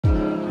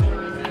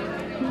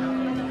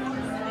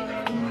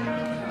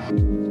The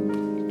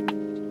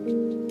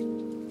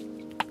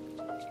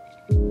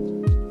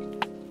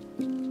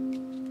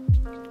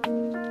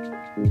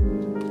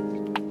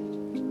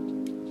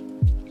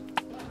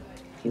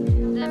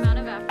amount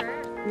of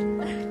effort.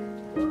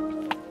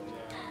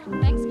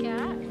 Thanks,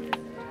 Kat.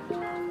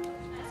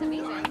 That's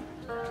amazing.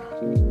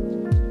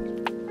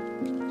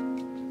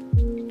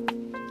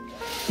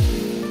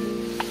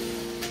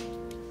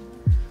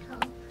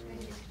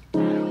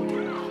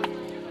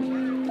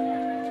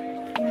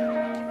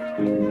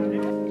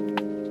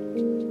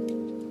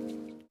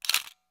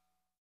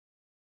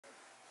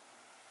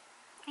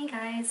 Hey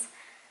guys,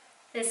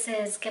 this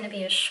is gonna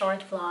be a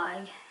short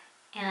vlog,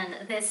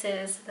 and this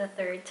is the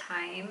third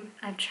time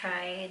I've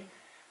tried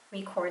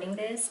recording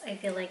this. I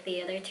feel like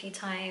the other two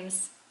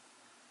times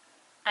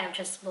I've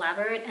just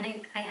blabbered,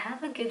 and I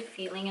have a good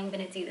feeling I'm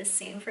gonna do the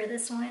same for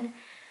this one,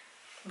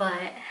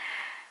 but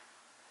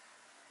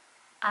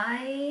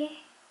I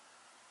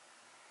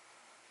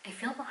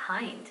feel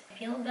behind. I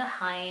feel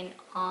behind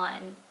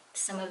on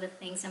some of the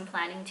things I'm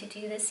planning to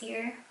do this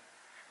year.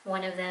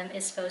 One of them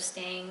is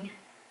posting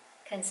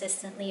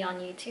consistently on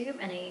YouTube,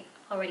 and I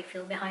already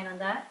feel behind on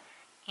that,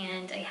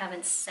 and I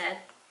haven't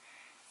set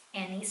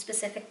any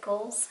specific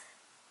goals,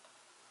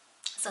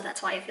 so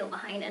that's why I feel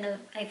behind. And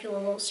I feel a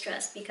little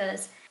stressed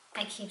because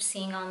I keep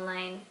seeing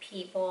online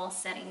people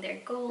setting their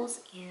goals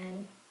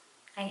and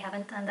I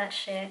haven't done that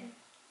shit.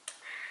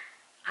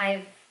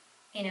 I've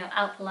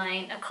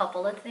outlined a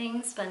couple of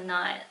things but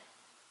not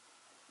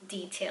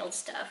detailed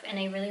stuff, and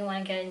I really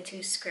want to get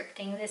into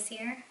scripting this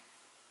year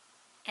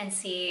and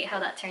see how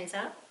that turns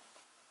out.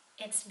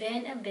 It's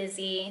been a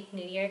busy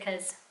new year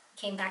because I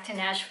came back to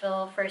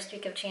Nashville first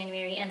week of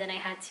January, and then I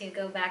had to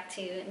go back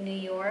to New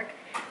York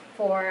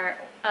for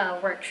a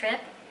work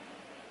trip,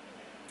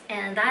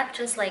 and that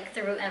just like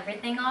threw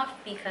everything off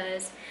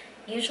because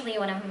usually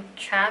when I'm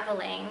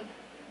traveling,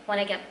 when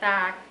I get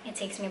back, it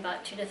takes me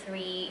about 2 to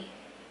 3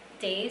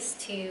 days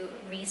to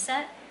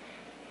reset,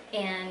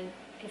 and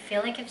I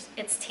feel like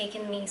it's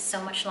taken me so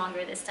much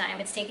longer this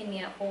time. It's taken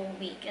me a whole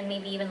week and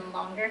maybe even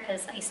longer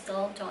because I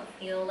still don't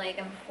feel like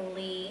I'm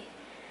fully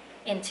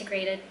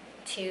integrated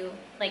to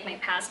like my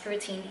past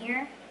routine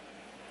here.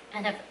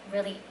 And it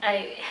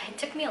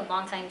took me a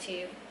long time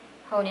to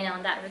hone in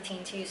on that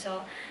routine too,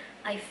 so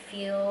I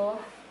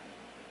feel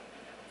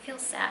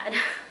sad.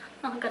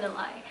 I'm not gonna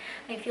lie.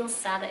 I feel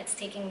sad that it's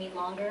taking me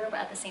longer, but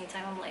at the same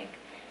time I'm like,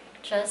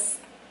 just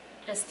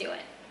do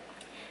it.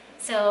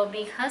 So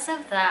because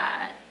of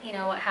that,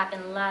 what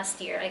happened last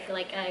year, I feel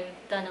like I've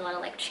done a lot of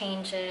like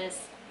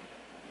changes.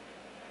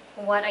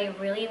 What I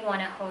really want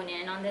to hone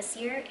in on this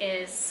year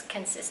is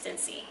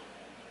consistency.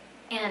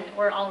 And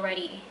we're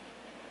already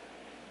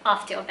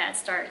off to a bad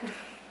start.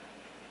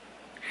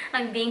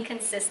 I'm being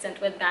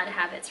consistent with bad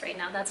habits right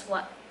now. That's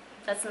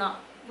not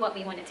what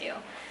we want to do.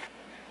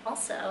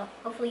 Also,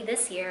 hopefully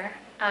this year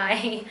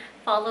I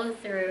follow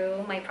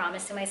through my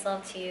promise to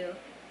myself to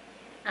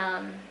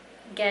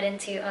get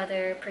into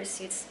other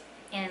pursuits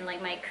in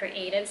like my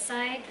creative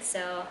side.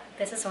 So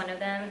this is one of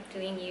them,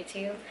 doing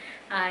YouTube.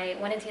 I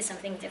want to do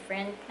something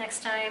different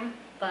next time,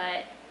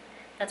 but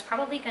that's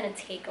probably going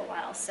to take a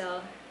while.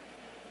 So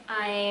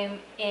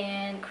I'm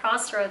in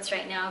crossroads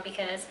right now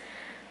because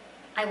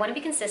I want to be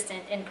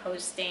consistent in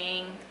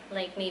posting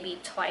like maybe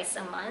twice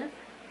a month,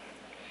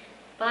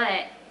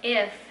 but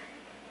if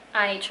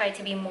I try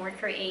to be more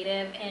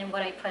creative in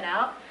what I put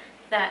out,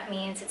 that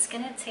means it's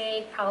gonna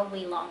take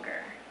probably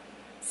longer.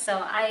 So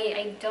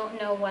I don't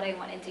know what I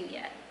want to do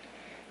yet.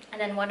 And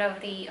then one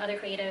of the other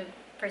creative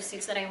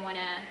pursuits that I want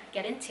to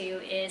get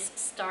into is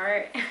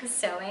start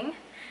sewing.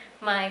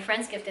 My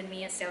friends gifted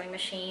me a sewing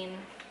machine,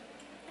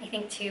 I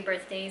think 2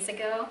 birthdays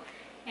ago,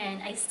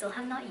 and I still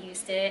have not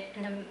used it,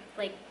 and I'm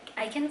like,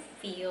 I can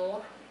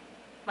feel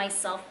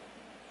myself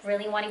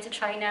really wanting to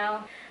try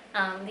now.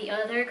 The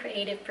other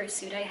creative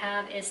pursuit I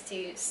have is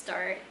to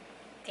start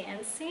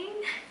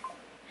dancing,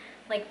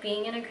 like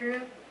being in a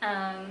group.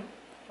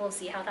 We'll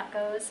see how that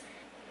goes.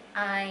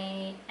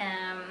 I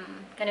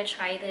am gonna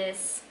try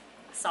this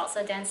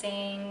salsa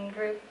dancing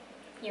group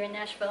here in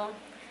Nashville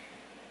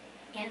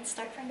and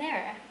start from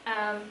there.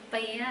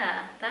 But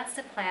yeah, that's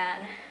the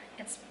plan.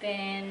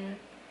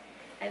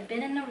 I've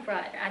been in a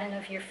rut. I don't know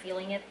if you're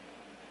feeling it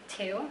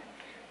too,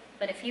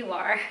 but if you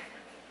are,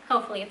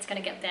 hopefully it's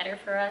gonna get better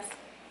for us.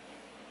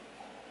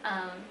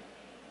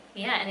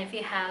 Yeah, and if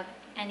you have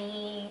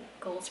any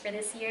goals for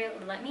this year,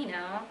 let me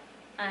know.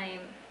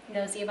 I'm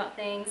nosy about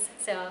things,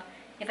 so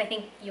if I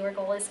think your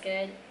goal is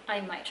good,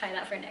 I might try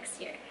that for next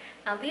year.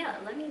 But yeah,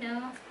 let me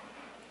know.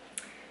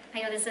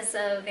 I know this is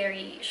a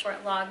very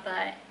short vlog,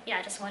 but yeah,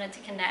 I just wanted to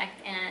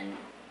connect and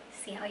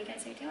see how you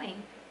guys are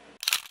doing.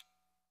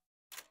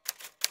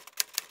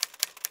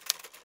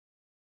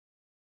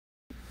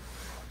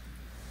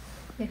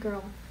 The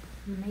girl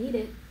made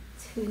it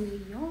to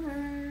New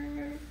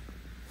York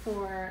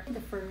for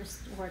the first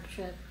work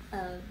trip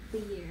of the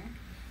year.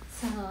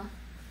 So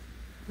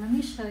let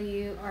me show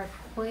you our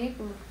quick,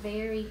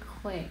 very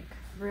quick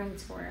room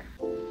tour.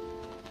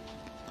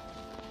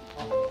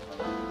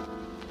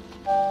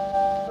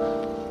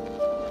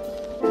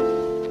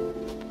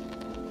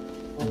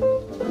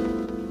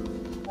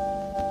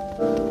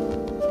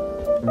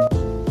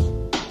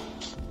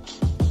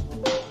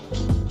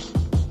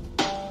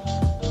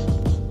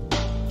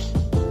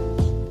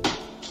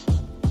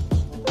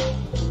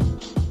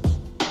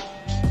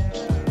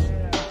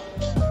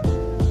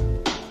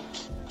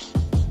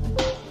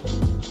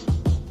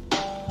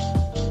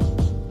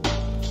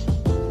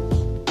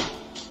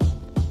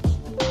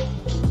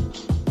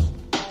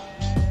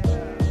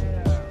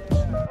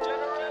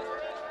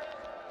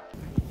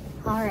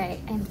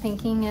 Alright, I'm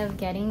thinking of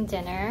getting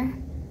dinner,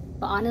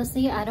 but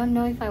honestly, I don't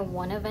know if I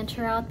want to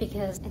venture out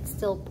because it's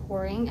still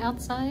pouring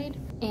outside,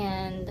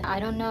 and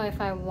I don't know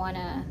if I want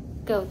to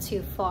go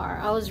too far.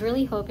 I was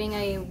really hoping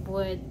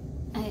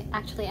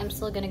I'm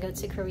still gonna go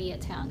to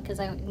Koreatown because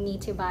I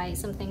need to buy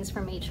some things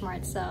from H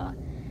Mart, so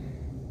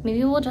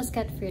maybe we'll just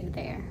get food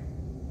there.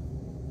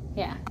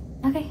 Yeah.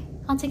 Okay,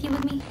 I'll take you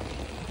with me.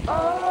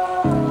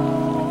 Wow.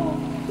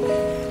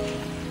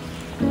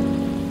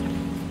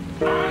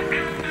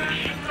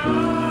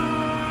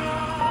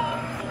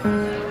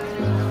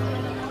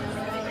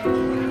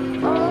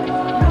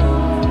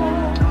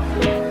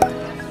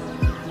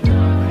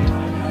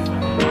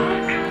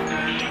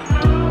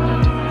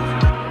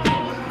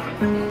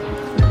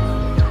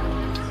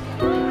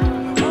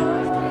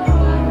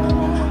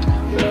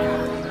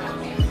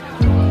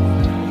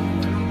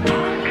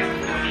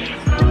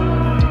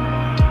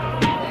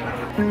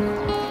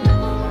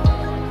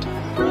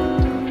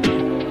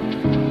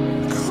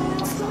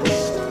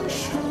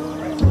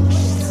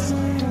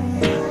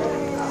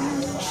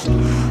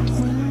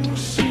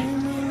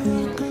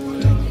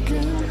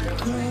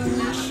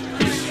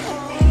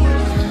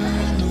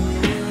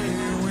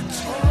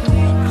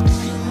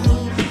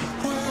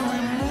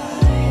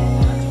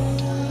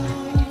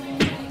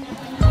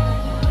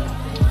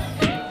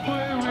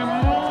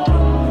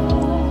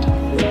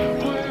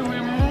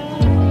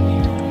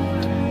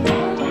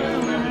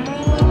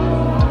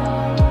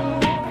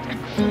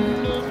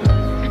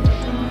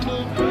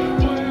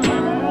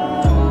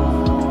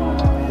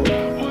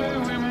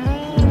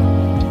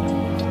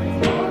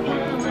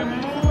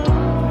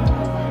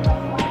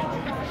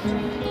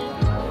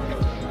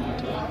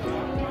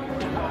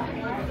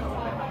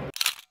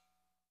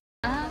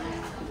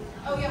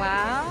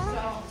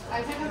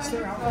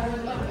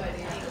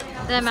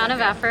 The amount of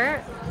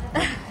effort.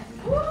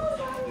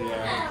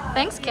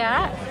 Thanks,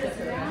 Kat.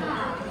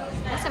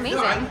 That's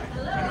amazing.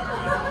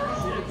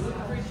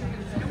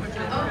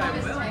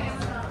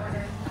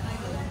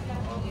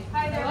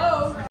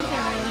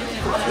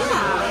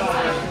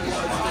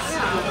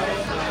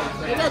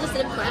 Maybe I just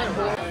didn't plan.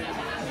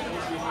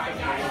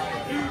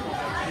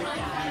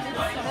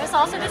 There's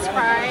also this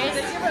fries.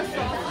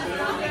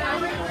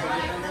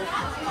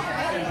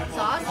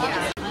 Sauce?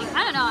 Yeah.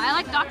 I don't know. I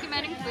like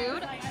documenting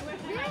food.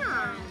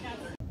 Yeah.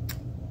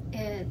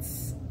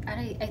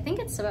 I think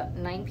it's about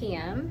 9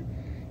 p.m.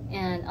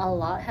 and a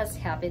lot has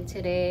happened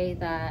today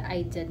that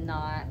I did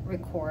not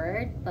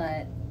record,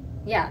 but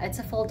yeah, it's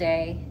a full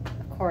day.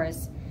 Of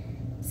course,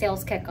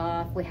 sales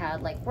kickoff, we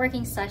had like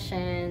working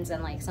sessions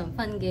and like some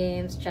fun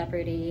games,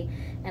 Jeopardy,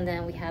 and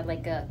then we had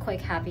like a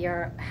quick happy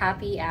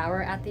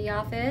hour at the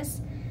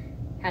office.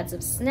 Had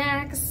some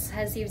snacks,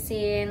 as you've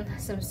seen,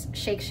 some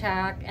Shake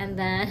Shack, and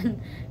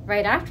then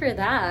right after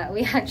that,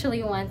 we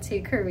actually went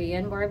to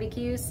Korean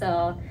barbecue.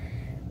 So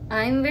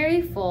I'm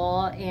very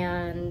full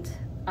and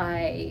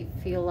I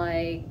feel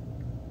like,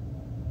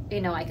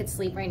 you know, I could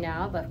sleep right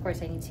now, but of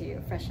course I need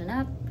to freshen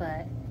up.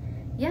 But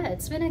yeah,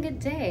 it's been a good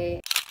day.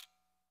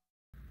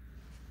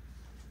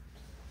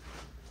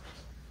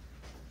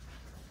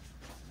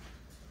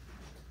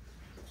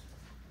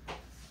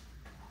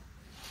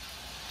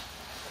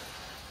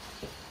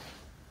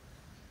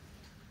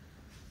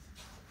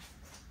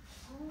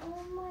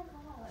 Oh my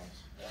gosh.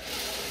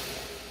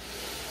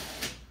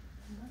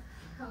 Look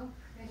how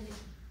pretty.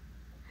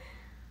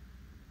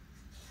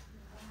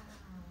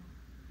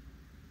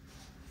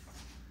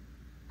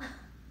 Wow.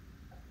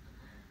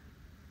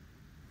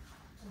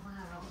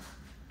 Wow.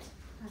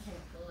 Okay,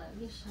 well, let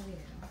me show you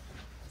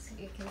so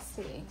you can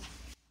see.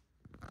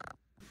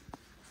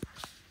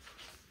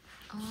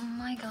 Oh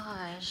my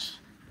gosh.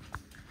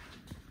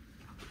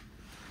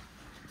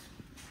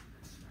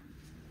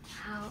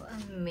 How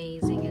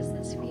amazing is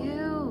this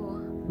view?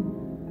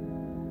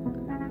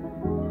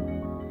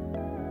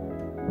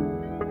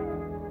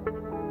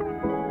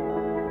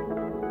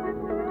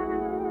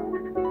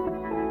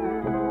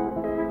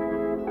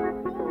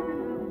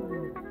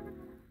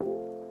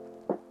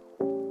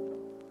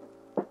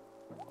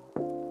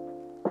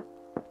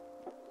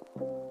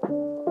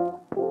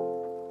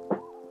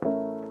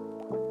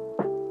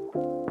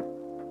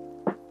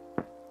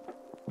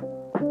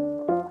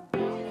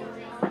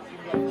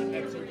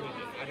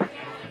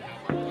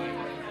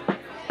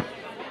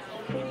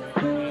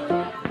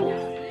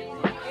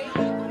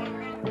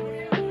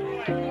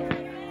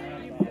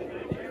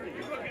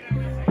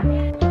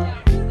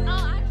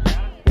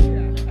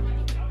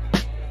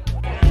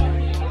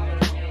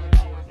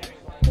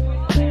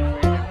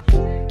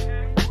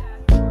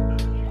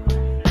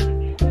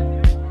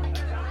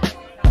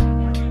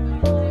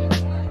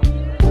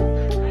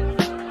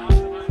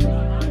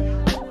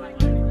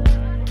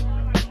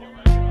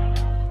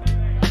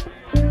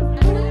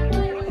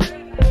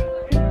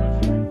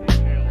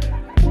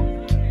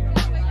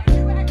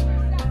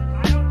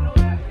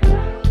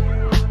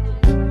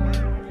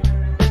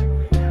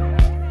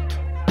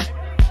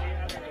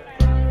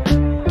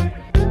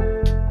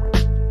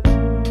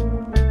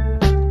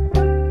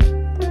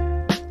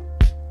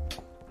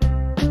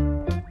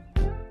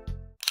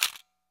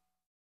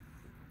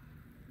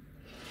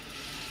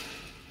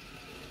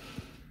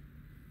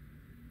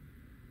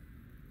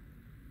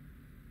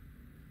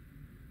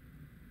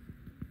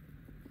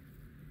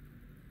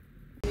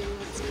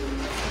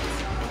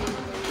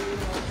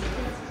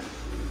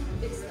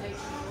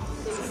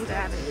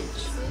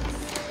 Savage.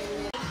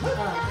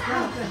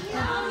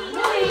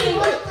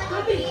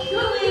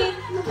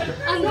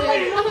 I'm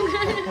good.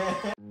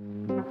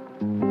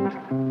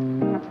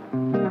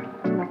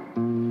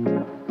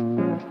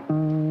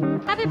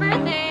 Happy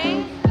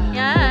birthday!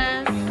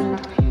 Yes.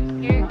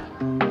 Here,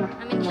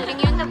 I'm including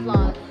you in the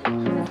vlog.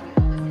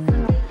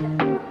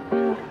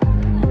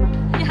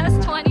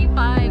 Yes,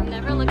 25.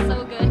 Never looked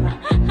so good.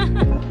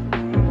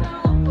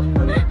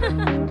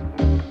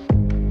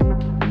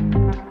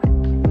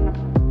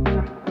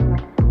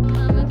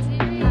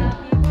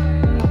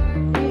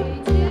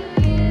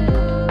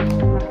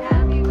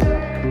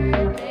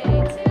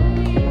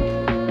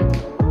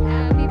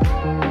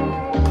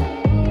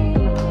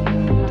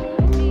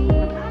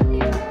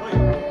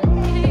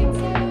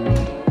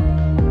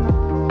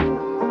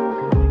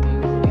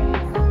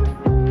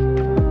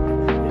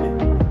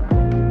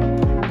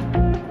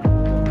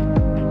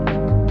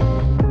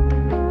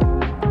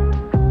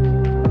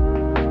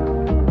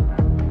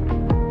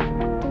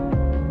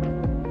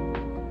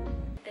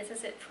 This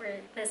is it for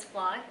this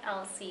vlog.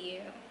 I'll see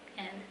you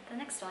in the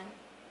next one.